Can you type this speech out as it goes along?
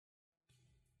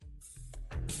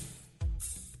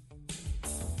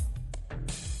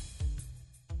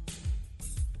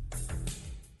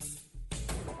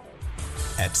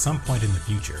At some point in the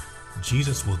future,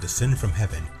 Jesus will descend from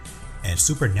heaven and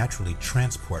supernaturally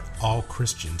transport all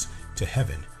Christians to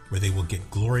heaven, where they will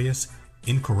get glorious,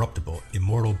 incorruptible,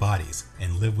 immortal bodies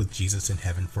and live with Jesus in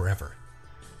heaven forever.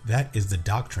 That is the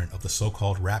doctrine of the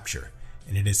so-called rapture,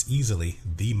 and it is easily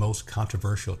the most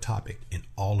controversial topic in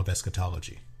all of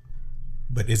eschatology.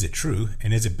 But is it true,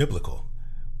 and is it biblical?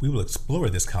 We will explore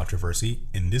this controversy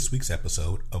in this week's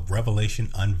episode of Revelation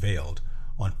Unveiled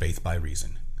on Faith by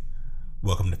Reason.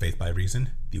 Welcome to Faith by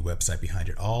Reason. The website behind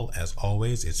it all, as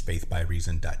always, is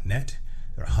faithbyreason.net.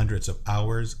 There are hundreds of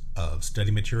hours of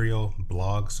study material,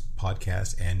 blogs,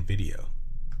 podcasts, and video.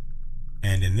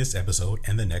 And in this episode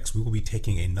and the next, we will be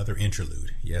taking another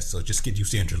interlude. Yes, so just get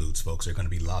used to interludes, folks. There are going to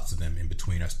be lots of them in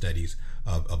between our studies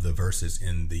of the verses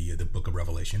in the book of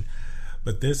Revelation.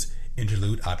 But this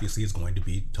interlude obviously is going to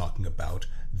be talking about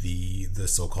the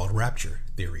so-called rapture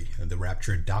theory, the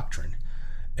rapture doctrine.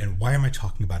 And why am I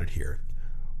talking about it here?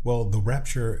 Well, the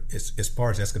rapture, as far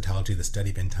as eschatology, the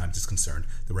study of end times is concerned,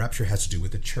 the rapture has to do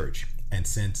with the church. And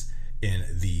since in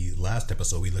the last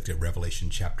episode we looked at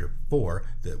Revelation chapter 4,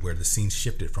 where the scene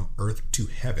shifted from earth to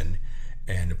heaven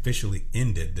and officially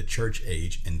ended the church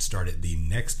age and started the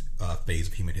next phase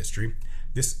of human history,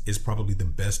 this is probably the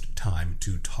best time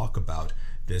to talk about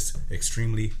this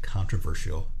extremely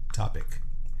controversial topic.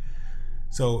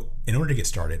 So in order to get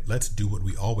started, let's do what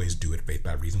we always do at Faith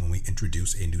by Reason when we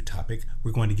introduce a new topic.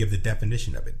 We're going to give the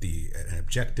definition of it, an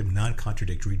objective,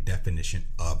 non-contradictory definition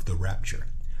of the rapture.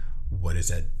 What is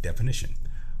that definition?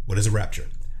 What is a rapture?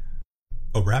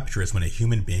 A rapture is when a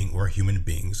human being or human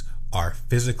beings are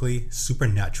physically,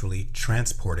 supernaturally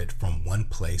transported from one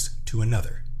place to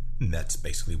another. And that's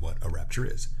basically what a rapture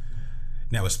is.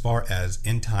 Now, as far as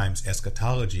end times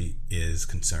eschatology is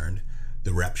concerned,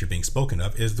 the rapture being spoken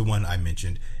of is the one I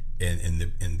mentioned in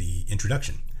the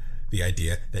introduction. The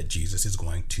idea that Jesus is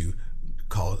going to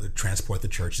transport the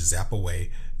church, zap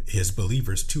away his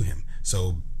believers to him.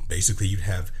 So basically you'd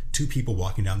have two people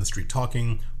walking down the street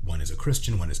talking. One is a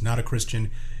Christian, one is not a Christian.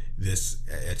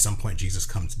 At some point Jesus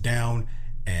comes down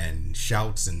and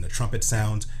shouts and the trumpet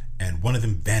sounds, and one of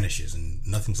them vanishes and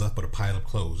nothing's left but a pile of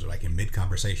clothes, or like in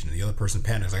mid-conversation, and the other person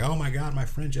panics like, oh my God, my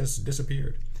friend just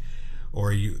disappeared.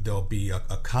 Or there'll be a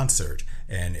concert,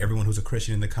 and everyone who's a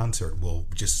Christian in the concert will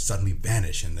just suddenly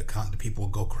vanish, and the people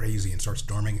will go crazy and start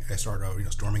storming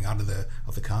out of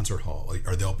the concert hall.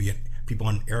 Or there'll be people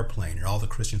on an airplane, and all the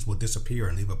Christians will disappear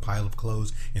and leave a pile of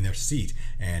clothes in their seat.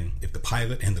 And if the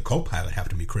pilot and the co-pilot happen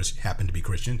to be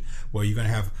Christian, well, you're going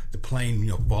to have the plane,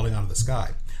 falling out of the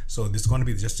sky. So this is going to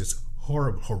be just this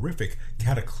horrific,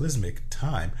 cataclysmic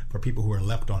time for people who are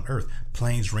left on Earth.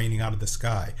 Planes raining out of the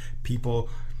sky, people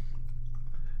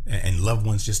and loved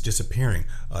ones just disappearing,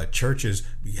 churches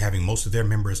having most of their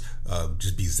members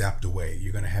just be zapped away.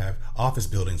 You're going to have office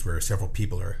buildings where several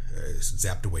people are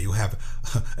zapped away. You'll have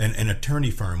an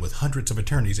attorney firm with hundreds of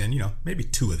attorneys, and maybe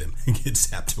two of them get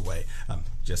zapped away. I'm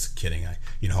just kidding.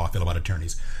 You know how I feel about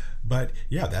attorneys, but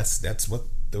yeah, that's what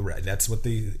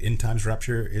the end times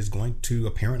rapture is going to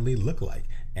apparently look like.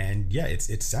 And yeah,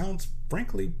 it sounds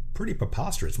frankly pretty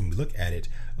preposterous when we look at it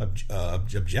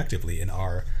objectively in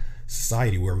our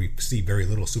society, where we see very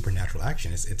little supernatural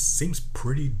action. It seems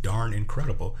pretty darn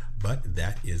incredible, but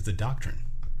that is the doctrine.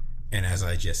 And as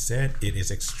I just said, it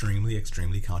is extremely,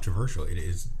 extremely controversial. It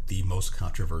is the most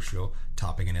controversial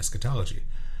topic in eschatology.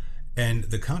 And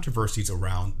the controversies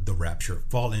around the rapture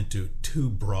fall into two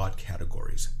broad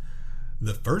categories.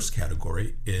 The first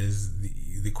category is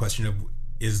the question of,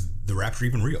 is the rapture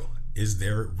even real? Is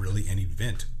there really an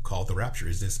event called the rapture?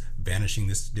 Is this vanishing,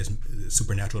 this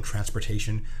supernatural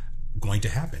transportation going to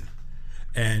happen?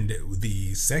 And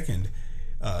the second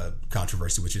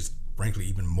controversy, which is frankly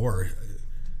even more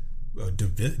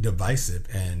divisive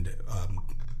and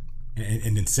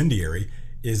incendiary,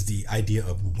 is the idea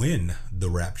of when the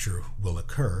rapture will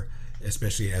occur,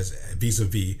 especially as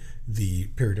vis-a-vis the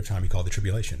period of time we call the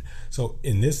tribulation. So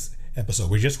in this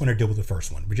episode, we're just going to deal with the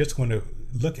first one. We're just going to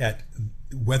look at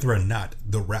whether or not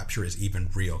the rapture is even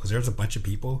real, because there's a bunch of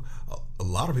people, a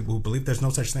lot of people, who believe there's no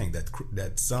such thing,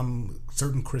 that some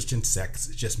certain Christian sects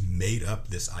just made up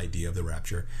this idea of the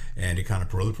rapture, and it kind of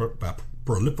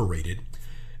proliferated.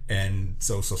 And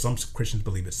so some Christians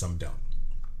believe it, some don't.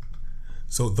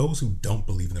 So those who don't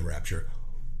believe in the rapture,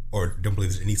 or don't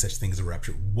believe there's any such thing as a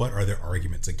rapture, what are their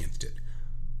arguments against it?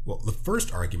 Well, the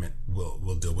first argument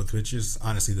we'll deal with, which is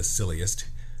honestly the silliest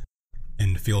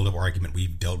in the field of argument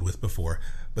we've dealt with before,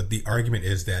 but the argument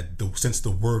is that since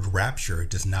the word rapture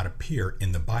does not appear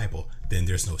in the Bible, then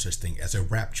there's no such thing as a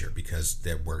rapture, because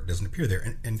that word doesn't appear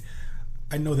there. And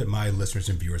I know that my listeners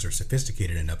and viewers are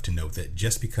sophisticated enough to know that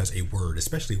just because a word,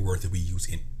 especially a word that we use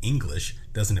in English,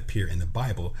 doesn't appear in the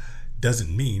Bible,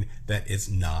 doesn't mean that it's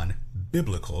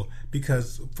non-biblical,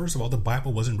 because first of all, the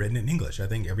Bible wasn't written in English. I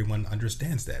think everyone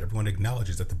understands that. Everyone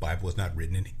acknowledges that the Bible is not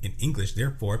written in English.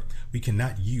 Therefore, we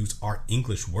cannot use our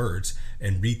English words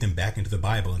and read them back into the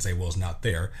Bible and say, well, it's not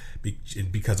there,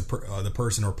 because the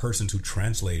person or persons who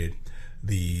translated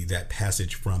that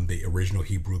passage from the original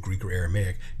Hebrew, Greek, or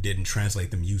Aramaic didn't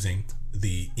translate them using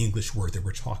the English word that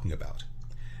we're talking about.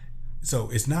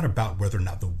 So it's not about whether or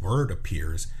not the word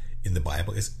appears in the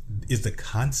Bible. Is the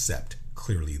concept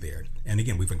clearly there? And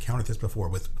again, we've encountered this before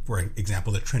with, for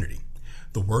example, the Trinity.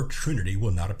 The word Trinity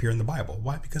will not appear in the Bible.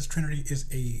 Why? Because Trinity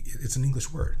it's an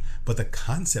English word. But the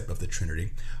concept of the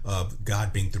Trinity, of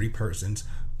God being three persons,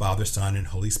 Father, Son, and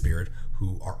Holy Spirit,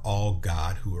 who are all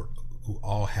God, who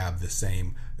all have the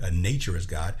same nature as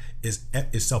God, is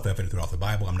self-evident throughout the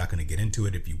Bible. I'm not going to get into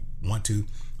it. If you want to,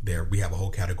 there we have a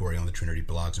whole category on the Trinity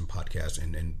blogs and podcasts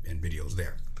and videos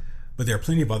there. But there are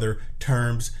plenty of other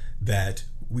terms that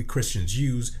we Christians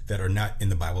use that are not in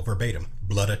the Bible verbatim.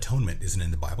 Blood atonement isn't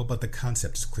in the Bible, but the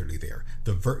concept is clearly there.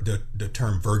 The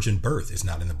term virgin birth is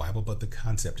not in the Bible, but the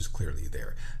concept is clearly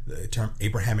there. The term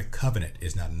Abrahamic covenant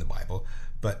is not in the Bible,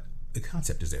 but the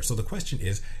concept is there. So the question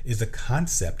is the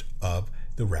concept of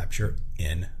the rapture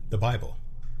in the Bible?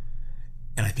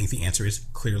 And I think the answer is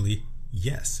clearly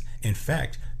yes. In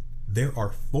fact, there are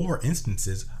 4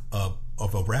 instances of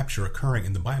a rapture occurring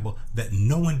in the Bible that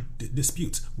no one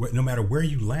disputes. No matter where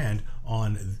you land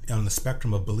on the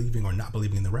spectrum of believing or not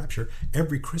believing in the rapture,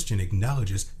 every Christian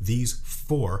acknowledges these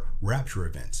 4 rapture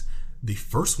events. The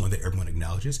first one that everyone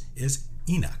acknowledges is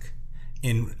Enoch.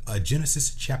 In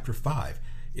Genesis chapter 5,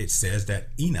 it says that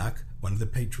Enoch, one of the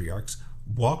patriarchs,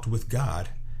 walked with God,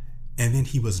 and then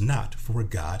he was not, for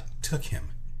God took him.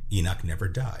 Enoch never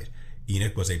died.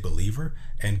 Enoch was a believer,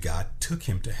 and God took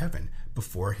him to heaven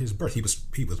before his birth. He was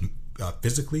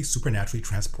physically, supernaturally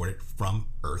transported from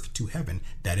earth to heaven.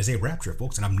 That is a rapture,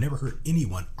 folks, and I've never heard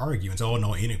anyone argue and say, "Oh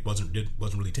no, Enoch wasn't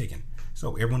really taken."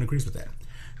 So everyone agrees with that.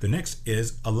 The next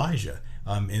is Elijah.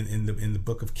 In the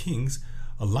book of Kings,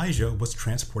 Elijah was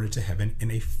transported to heaven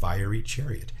in a fiery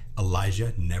chariot.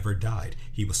 Elijah never died.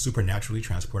 He was supernaturally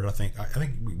transported. I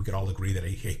think we could all agree that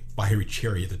a fiery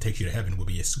chariot that takes you to heaven would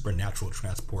be a supernatural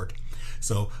transport.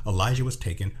 So Elijah was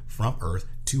taken from earth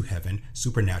to heaven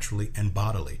supernaturally and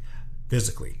bodily,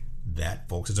 physically. That,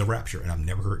 folks, is a rapture, and I've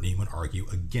never heard anyone argue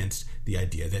against the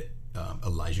idea that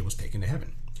Elijah was taken to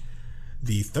heaven.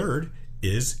 The third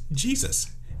is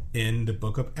Jesus. In the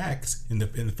book of Acts, in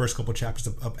the first couple chapters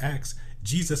of Acts,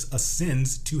 Jesus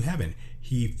ascends to heaven.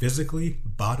 He physically,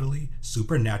 bodily,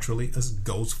 supernaturally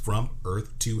goes from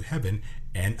earth to heaven,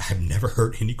 and I've never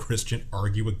heard any Christian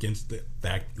argue against the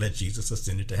fact that Jesus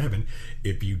ascended to heaven.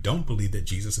 If you don't believe that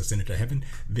Jesus ascended to heaven,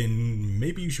 then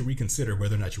maybe you should reconsider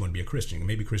whether or not you want to be a Christian.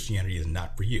 Maybe Christianity is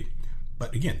not for you.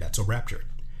 But again, that's a rapture.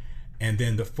 And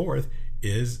then the fourth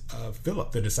is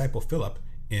Philip, the disciple Philip,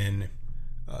 in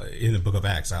the book of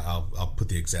Acts. I'll put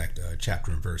the exact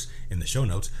chapter and verse in the show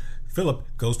notes.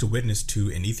 Philip goes to witness to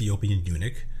an Ethiopian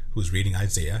eunuch who's reading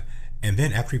Isaiah, and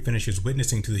then after he finishes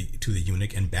witnessing to the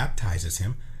eunuch and baptizes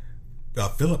him,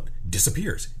 Philip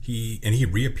disappears. He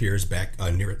reappears back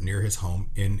near his home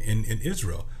in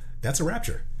Israel. That's a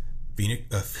rapture.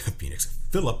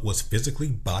 Philip was physically,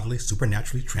 bodily,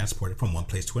 supernaturally transported from one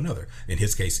place to another. In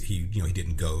his case, he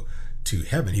didn't go to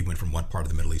heaven. He went from one part of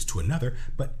the Middle East to another.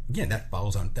 But again,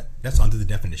 that's under the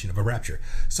definition of a rapture.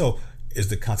 So, is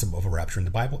the concept of a rapture in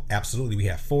the Bible? Absolutely. We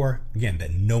have 4, again,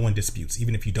 that no one disputes.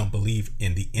 Even if you don't believe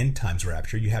in the end times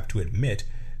rapture, you have to admit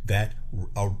that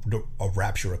a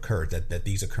rapture occurred, that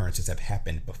these occurrences have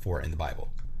happened before in the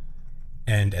Bible.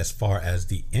 And as far as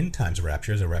the end times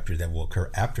rapture, a rapture that will occur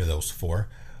after those 4,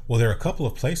 well, there are a couple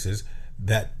of places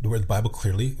where the Bible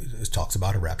clearly talks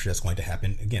about a rapture that's going to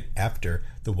happen, again, after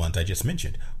the ones I just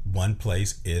mentioned. One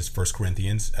place is 1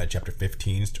 Corinthians chapter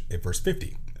 15, verse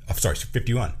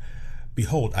 51.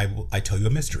 Behold, I tell you a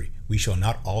mystery. We shall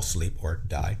not all sleep or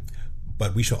die,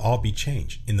 but we shall all be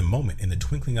changed in the moment, in the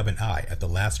twinkling of an eye, at the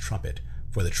last trumpet.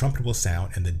 For the trumpet will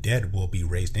sound, and the dead will be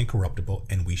raised incorruptible,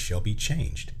 and we shall be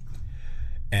changed.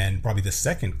 And probably the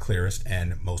second clearest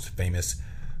and most famous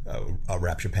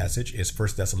rapture passage is 1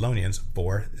 Thessalonians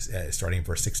 4, starting in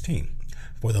verse 16.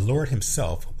 For the Lord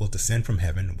himself will descend from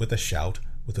heaven with a shout,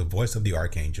 with the voice of the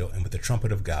archangel, and with the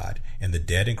trumpet of God, and the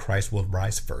dead in Christ will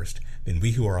rise first. Then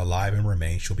we who are alive and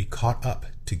remain shall be caught up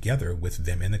together with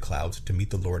them in the clouds to meet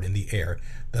the Lord in the air.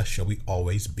 Thus shall we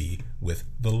always be with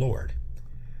the Lord.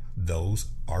 Those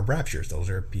are raptures. Those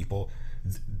are people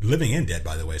living and dead,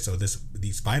 by the way. So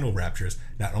these final raptures,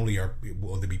 not only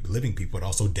will they be living people, but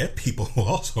also dead people will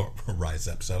also rise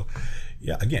up. So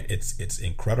yeah, again, it's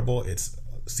incredible. It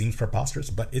seems preposterous,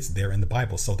 but it's there in the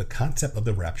Bible. So the concept of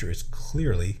the rapture is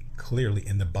clearly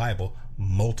in the Bible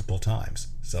multiple times.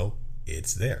 So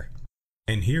it's there.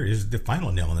 And here is the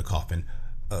final nail in the coffin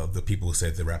of the people who say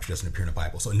the rapture doesn't appear in the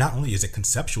Bible. So not only is it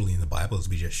conceptually in the Bible, as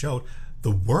we just showed,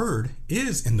 the word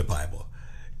is in the Bible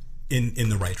in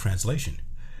the right translation.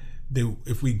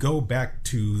 If we go back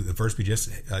to the verse we just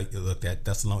looked at,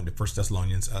 the 1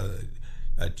 Thessalonians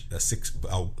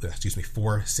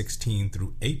 4:16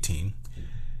 through 18,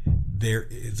 there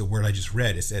is a word I just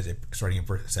read. It says, starting in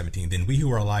verse 17, then we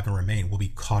who are alive and remain will be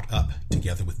caught up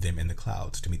together with them in the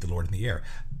clouds to meet the Lord in the air.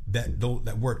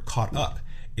 That word caught up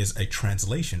is a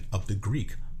translation of the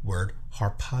Greek word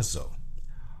harpazo.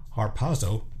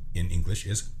 Harpazo in English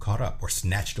is caught up or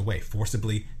snatched away,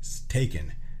 forcibly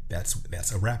taken.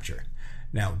 That's a rapture.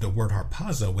 Now, the word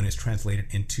harpazo, when it's translated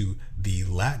into the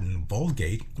Latin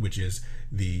Vulgate, which is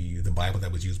the Bible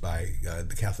that was used by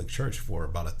the Catholic Church for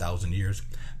about 1,000 years,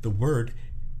 the word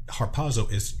harpazo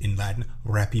is in Latin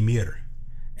rapimir.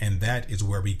 And that is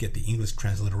where we get the English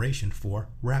transliteration for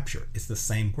rapture. It's the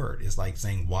same word. It's like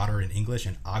saying water in English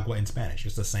and agua in Spanish.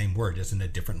 It's the same word, just in a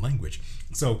different language.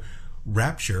 So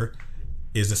rapture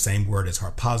is the same word as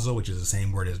harpazo, which is the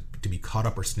same word as to be caught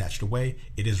up or snatched away.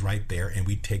 It is right there, and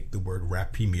we take the word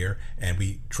rapimir and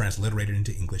we transliterate it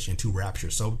into English into rapture.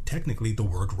 So technically the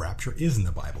word rapture is in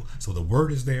the Bible. So the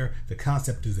word is there, the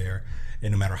concept is there,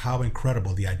 and no matter how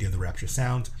incredible the idea of the rapture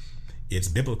sounds, it's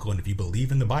biblical. And if you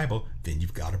believe in the Bible, then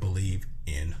you've got to believe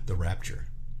in the rapture.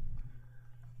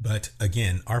 But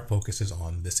again, our focus is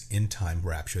on this end time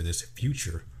rapture, this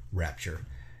future rapture.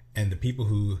 And the people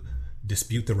who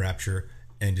dispute the rapture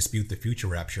and dispute the future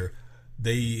rapture,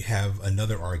 they have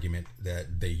another argument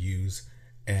that they use,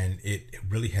 and it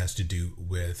really has to do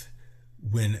with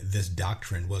when this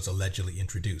doctrine was allegedly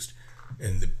introduced.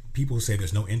 And the people who say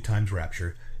there's no end times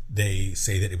rapture, they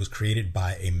say that it was created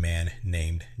by a man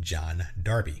named John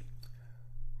Darby.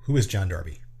 Who is John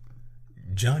Darby?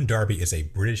 John Darby is a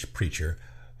British preacher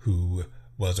who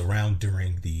was around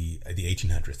during the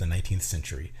 1800s, the 19th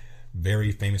century.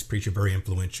 Very famous preacher, very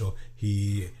influential.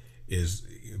 He is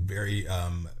very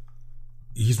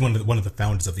he's one of the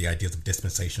founders of the ideas of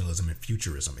dispensationalism and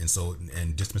futurism. And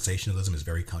dispensationalism is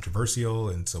very controversial,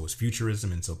 and so is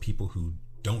futurism. And so people who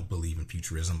don't believe in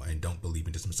futurism and don't believe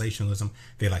in dispensationalism,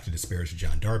 they like to disparage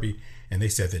John Darby. And they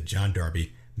said that John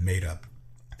Darby made up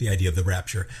the idea of the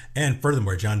rapture. And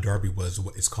furthermore, John Darby was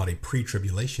what is called a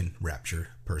pre-tribulation rapture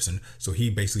person. So he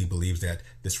basically believes that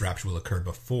this rapture will occur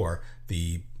before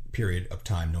the period of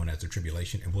time known as the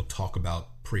tribulation. And we'll talk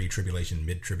about pre-tribulation,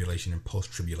 mid-tribulation, and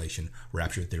post-tribulation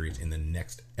rapture theories in the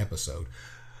next episode.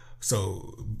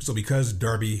 So because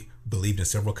Darby believed in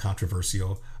several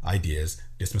controversial ideas,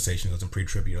 dispensationalism,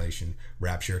 pre-tribulation,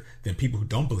 rapture, then people who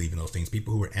don't believe in those things,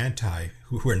 people who are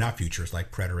who are not futurists, like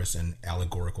preterists and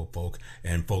allegorical folk,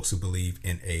 and folks who believe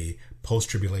in a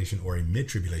post-tribulation or a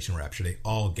mid-tribulation rapture, they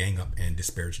all gang up and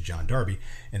disparage John Darby.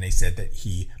 And they said that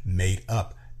he made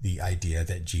up the idea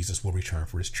that Jesus will return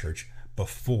for his church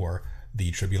before the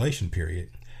tribulation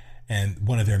period. And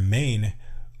one of their main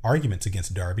arguments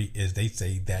against Darby is they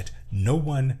say that no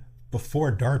one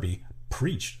before Darby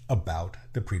preached about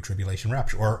the pre-tribulation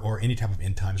rapture or any type of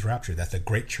end times rapture, that the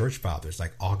great church fathers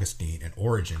like Augustine and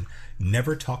Origen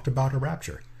never talked about a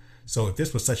rapture. So if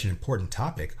this was such an important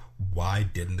topic, why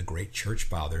didn't the great church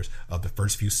fathers of the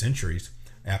first few centuries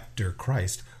after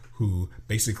Christ, who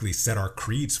basically set our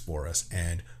creeds for us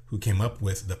and who came up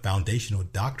with the foundational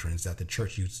doctrines that the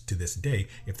church uses to this day,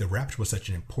 if the rapture was such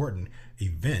an important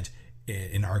event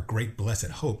in our great blessed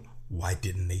hope, why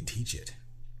didn't they teach it?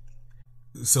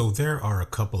 So there are a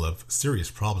couple of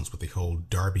serious problems with the whole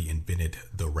Darby invented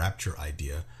the rapture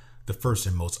idea. The first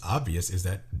and most obvious is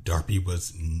that Darby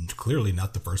was clearly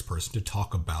not the first person to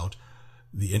talk about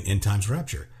the end times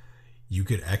rapture. You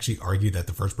could actually argue that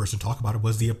the first person to talk about it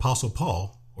was the Apostle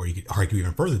Paul, or you could argue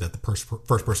even further that the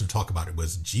first person to talk about it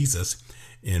was Jesus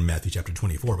in Matthew chapter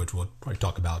 24, which we'll probably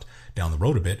talk about down the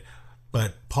road a bit.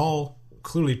 But Paul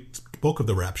clearly spoke of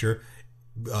the rapture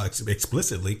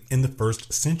explicitly in the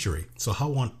first century. So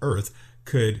how on earth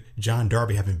could John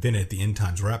Darby have invented the end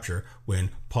times rapture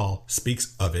when Paul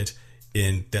speaks of it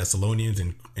in Thessalonians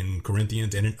and in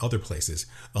Corinthians and in other places?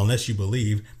 Unless you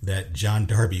believe that John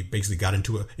Darby basically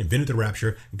invented the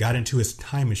rapture, got into his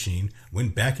time machine,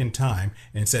 went back in time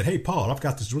and said, "Hey, Paul, I've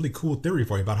got this really cool theory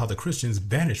for you about how the Christians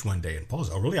vanished one day." And Paul's,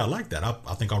 "Oh, really? I like that.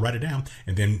 I think I'll write it down."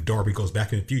 And then Darby goes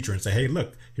back in the future and say, "Hey,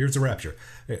 look, here's the rapture."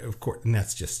 Of course, and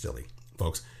that's just silly,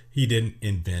 folks. He didn't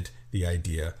invent the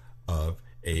idea of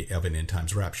an end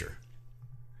times rapture.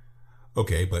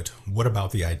 Okay, but what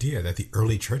about the idea that the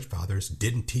early church fathers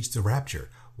didn't teach the rapture?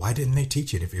 Why didn't they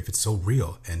teach it if it's so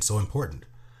real and so important?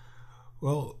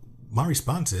 Well, my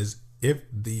response is, if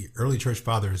the early church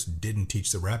fathers didn't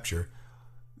teach the rapture,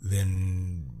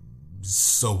 then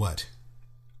so what?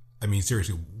 I mean,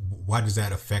 seriously, why does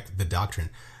that affect the doctrine?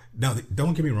 Now,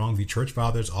 don't get me wrong, the church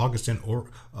fathers, Augustine,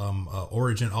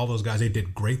 Origen, all those guys, they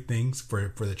did great things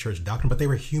for the church doctrine, but they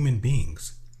were human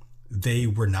beings. They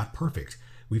were not perfect.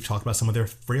 We've talked about some of their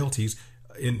frailties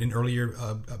in earlier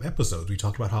episodes. We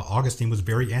talked about how Augustine was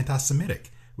very anti-Semitic,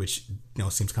 which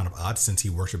seems kind of odd since he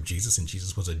worshipped Jesus and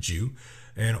Jesus was a Jew.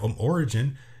 And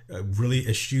Origen really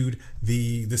eschewed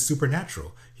the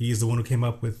supernatural. He is the one who came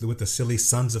up with the silly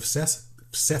sons of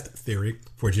Seth theory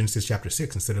for Genesis chapter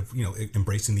 6 instead of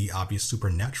embracing the obvious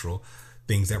supernatural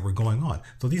things that were going on.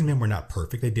 So these men were not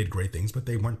perfect. They did great things, but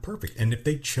they weren't perfect. And if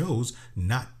they chose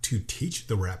not to teach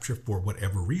the rapture for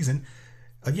whatever reason,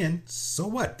 again, so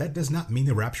what? That does not mean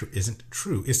the rapture isn't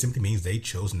true. It simply means they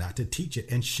chose not to teach it,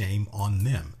 and shame on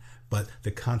them. But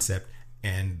the concept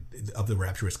of the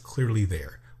rapture is clearly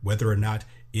there, whether or not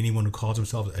anyone who calls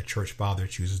themselves a church father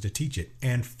chooses to teach it.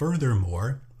 And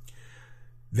furthermore,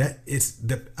 that it's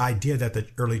the idea that the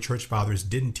early church fathers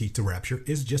didn't teach the rapture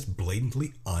is just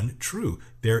blatantly untrue.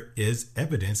 There is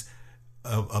evidence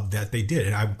of that they did.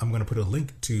 And I'm going to put a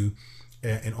link to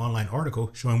an online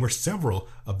article showing where several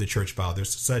of the church fathers,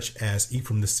 such as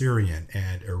Ephraim the Syrian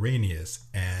and Irenaeus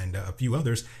and a few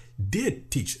others,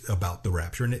 did teach about the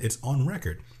rapture, and it's on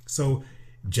record. So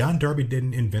John Darby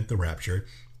didn't invent the rapture.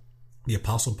 The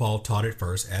Apostle Paul taught it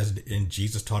first, and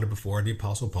Jesus taught it before the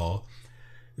Apostle Paul.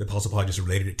 The Apostle Paul just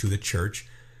related it to the church.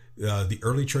 The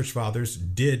early church fathers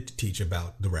did teach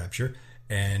about the rapture,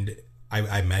 and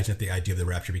I imagine that the idea of the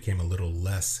rapture became a little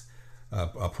less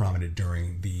prominent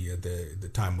during the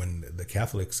time when the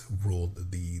Catholics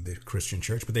ruled the Christian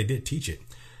church, but they did teach it.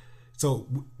 So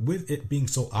with it being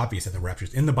so obvious that the rapture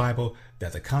is in the Bible,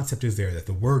 that the concept is there, that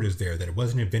the word is there, that it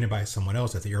wasn't invented by someone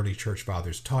else, that the early church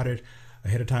fathers taught it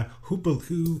ahead of time,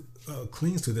 who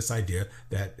clings to this idea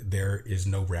that there is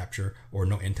no rapture or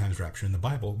no end times rapture in the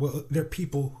Bible? Well, there are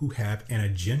people who have an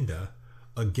agenda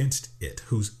against it,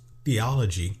 whose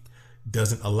theology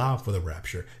doesn't allow for the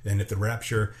rapture. And if the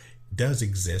rapture does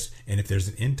exist, and if there's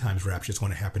an end times rapture that's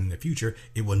going to happen in the future,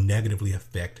 it will negatively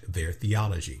affect their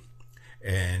theology.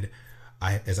 And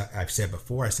as I've said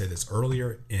before, I said this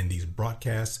earlier in these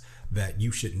broadcasts, that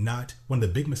you should not, one of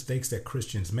the big mistakes that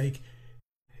Christians make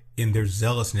in their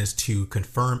zealousness to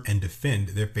confirm and defend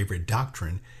their favorite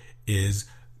doctrine is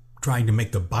trying to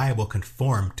make the Bible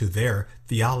conform to their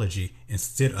theology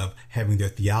instead of having their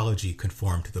theology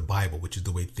conform to the Bible, which is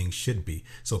the way things should be.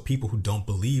 So people who don't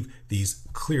believe these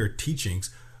clear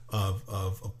teachings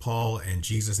of Paul and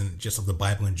Jesus and just of the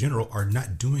Bible in general are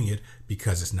not doing it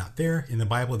because it's not there in the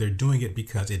Bible. They're doing it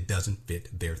because it doesn't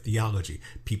fit their theology.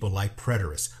 People like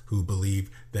preterists who believe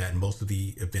that most of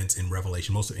the events in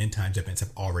Revelation, most of end times events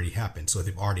have already happened. So if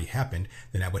they've already happened,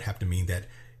 then that would have to mean that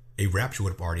a rapture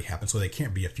would have already happened. So they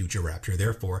can't be a future rapture.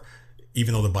 Therefore,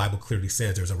 even though the Bible clearly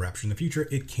says there's a rapture in the future,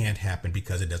 it can't happen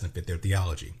because it doesn't fit their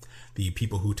theology. The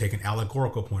people who take an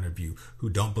allegorical point of view, who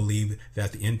don't believe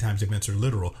that the end times events are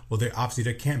literal, well,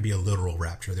 there can't be a literal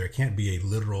rapture. There can't be a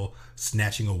literal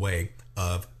snatching away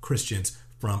of Christians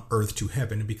from earth to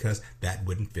heaven, because that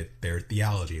wouldn't fit their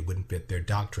theology. It wouldn't fit their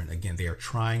doctrine. Again, they are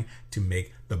trying to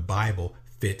make the Bible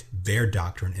fit their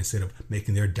doctrine instead of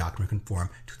making their doctrine conform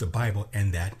to the Bible,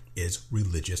 and that is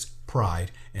religious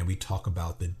pride. And we talk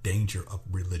about the danger of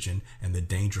religion and the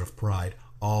danger of pride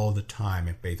all the time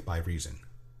in Faith by Reason.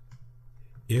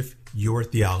 If your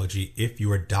theology, if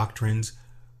your doctrines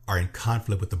are in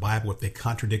conflict with the Bible, if they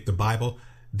contradict the Bible,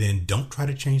 then don't try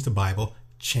to change the Bible.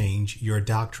 Change your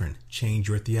doctrine, change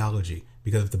your theology.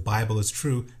 Because if the Bible is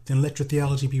true, then let your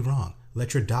theology be wrong.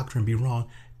 Let your doctrine be wrong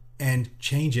and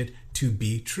change it to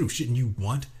be true. Shouldn't you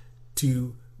want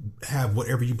to have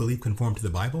whatever you believe conform to the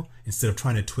Bible instead of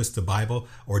trying to twist the Bible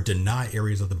or deny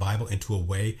areas of the Bible into a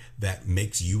way that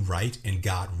makes you right and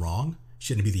God wrong?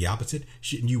 Shouldn't it be the opposite?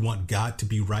 Shouldn't you want God to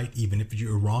be right even if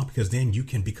you're wrong? Because then you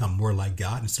can become more like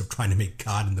God instead of trying to make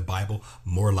God and the Bible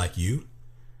more like you.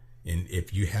 And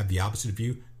if you have the opposite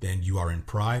view, then you are in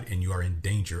pride and you are in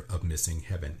danger of missing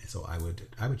heaven. So I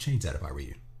would change that if I were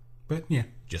you. But yeah,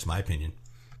 just my opinion.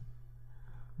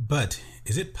 But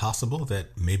is it possible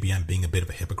that maybe I'm being a bit of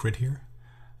a hypocrite here?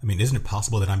 I mean, isn't it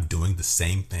possible that I'm doing the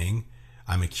same thing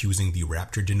I'm accusing the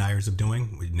rapture deniers of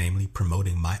doing, namely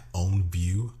promoting my own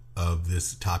view of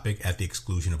this topic at the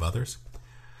exclusion of others?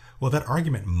 Well, that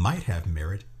argument might have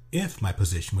merit if my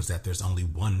position was that there's only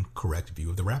one correct view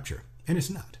of the rapture, and it's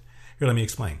not. Here, let me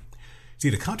explain. See,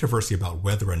 the controversy about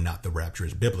whether or not the rapture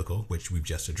is biblical, which we've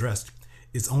just addressed,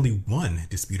 is only one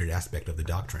disputed aspect of the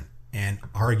doctrine, and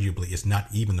arguably is not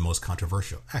even the most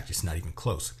controversial. Actually, it's not even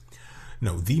close.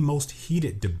 No, the most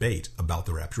heated debate about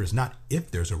the rapture is not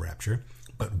if there's a rapture,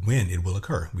 but when it will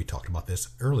occur. We talked about this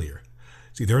earlier.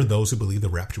 See, there are those who believe the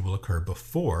rapture will occur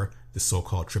before the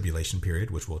so-called tribulation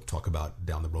period, which we'll talk about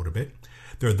down the road a bit.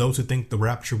 There are those who think the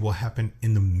rapture will happen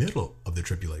in the middle of the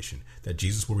tribulation, that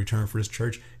Jesus will return for his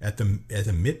church at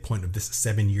the midpoint of this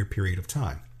 7-year period of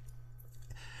time.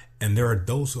 And there are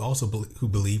those who also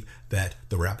believe that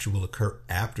the rapture will occur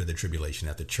after the tribulation,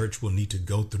 that the church will need to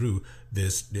go through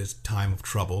this time of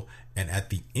trouble, and at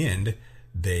the end,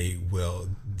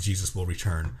 Jesus will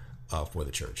return for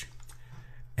the church.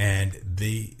 And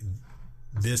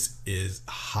this is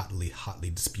hotly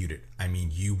disputed. I mean,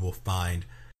 you will find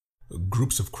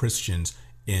groups of Christians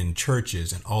in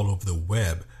churches and all over the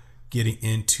web getting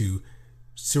into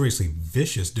seriously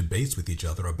vicious debates with each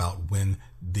other about when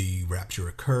the rapture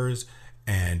occurs,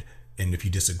 and if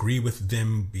you disagree with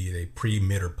them, be it a pre,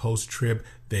 mid, or post-trib,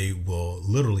 they will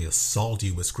literally assault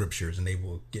you with scriptures, and they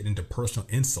will get into personal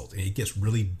insults, and it gets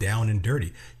really down and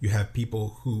dirty. You have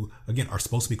people who, again, are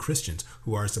supposed to be Christians,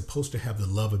 who are supposed to have the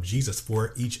love of Jesus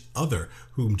for each other,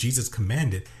 whom Jesus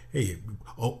commanded, hey,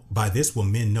 by this will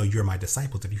men know you're my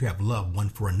disciples, if you have love one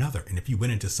for another. And if you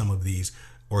went into some of these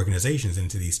organizations,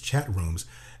 into these chat rooms,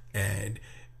 and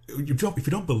if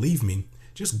you don't believe me,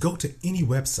 just go to any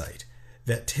website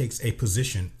that takes a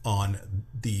position on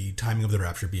the timing of the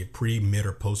rapture, be it pre, mid,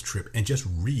 or post-trib, and just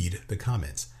read the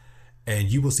comments. And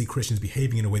you will see Christians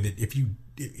behaving in a way that if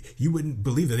you wouldn't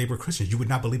believe that they were Christians, you would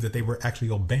not believe that they were actually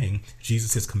obeying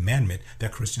Jesus' commandment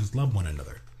that Christians love one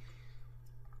another.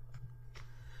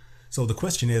 So the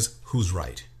question is, who's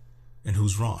right and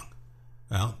who's wrong?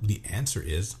 Well, the answer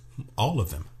is all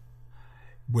of them.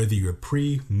 Whether you're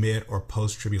pre, mid, or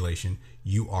post-tribulation,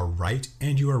 you are right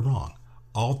and you are wrong.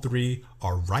 All three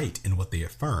are right in what they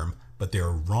affirm, but they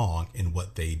are wrong in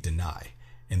what they deny.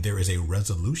 And there is a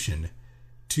resolution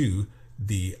to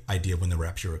the idea of when the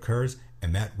rapture occurs,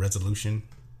 and that resolution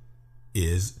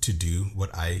is to do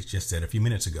what I just said a few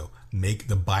minutes ago. Make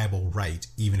the Bible right,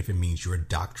 even if it means your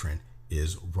doctrine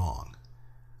is wrong.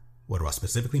 What do I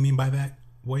specifically mean by that?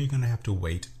 Well, you're going to have to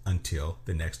wait until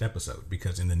the next episode,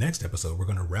 because in the next episode, we're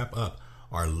going to wrap up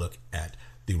our look at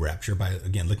the rapture by,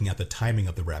 again, looking at the timing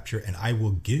of the rapture, and I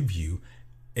will give you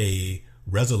a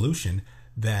resolution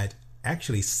that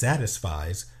actually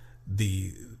satisfies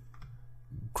the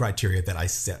criteria that I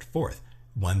set forth,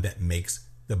 one that makes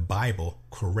the Bible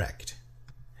correct.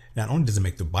 Not only does it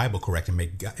make the Bible correct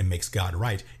and makes God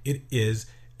right, it is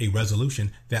a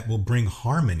resolution that will bring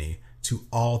harmony to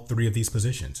all three of these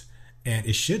positions. And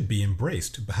it should be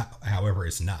embraced, however,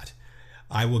 it's not.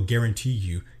 I will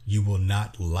guarantee you will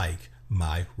not like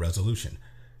my resolution.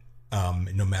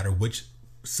 No matter which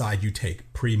side you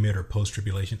take, pre, mid, or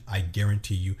post-tribulation, I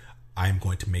guarantee you I'm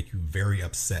going to make you very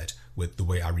upset with the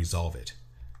way I resolve it.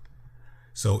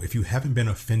 So if you haven't been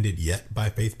offended yet by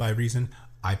Faith by Reason,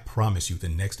 I promise you the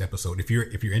next episode, if you're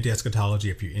into eschatology,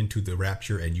 if you're into the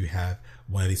rapture and you have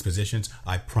one of these positions,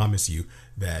 I promise you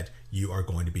that you are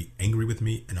going to be angry with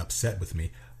me and upset with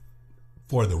me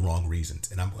for the wrong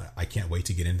reasons. And I can't wait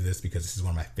to get into this, because this is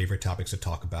one of my favorite topics to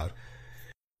talk about,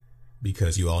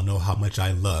 because you all know how much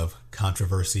I love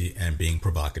controversy and being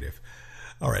provocative.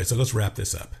 All right, so let's wrap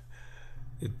this up.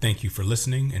 Thank you for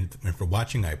listening and for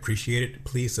watching. I appreciate it.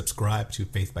 Please subscribe to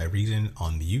Faith by Reason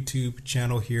on the YouTube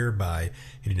channel here by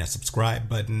hitting that subscribe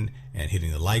button and hitting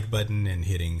the like button and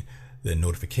hitting the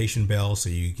notification bell so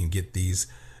you can get these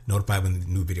notified when the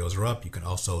new videos are up. You can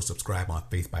also subscribe on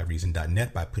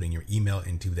faithbyreason.net by putting your email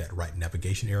into that right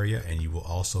navigation area, and you will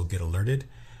also get alerted.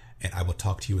 And I will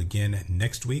talk to you again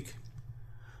next week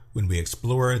when we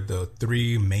explore the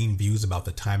three main views about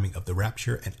the timing of the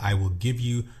rapture, and I will give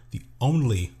you the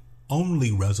only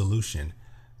resolution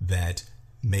that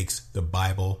makes the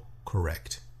Bible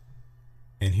correct.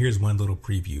 And here's one little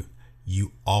preview.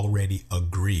 You already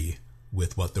agree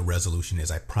with what the resolution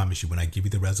is. I promise you, when I give you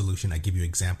the resolution, I give you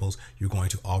examples, you're going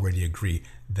to already agree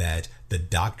that the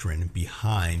doctrine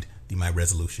behind my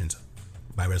resolution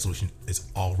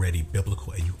is already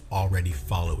biblical, and you already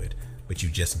follow it, but you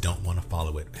just don't want to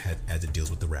follow it as it deals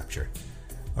with the rapture.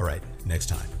 All right, next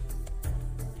time.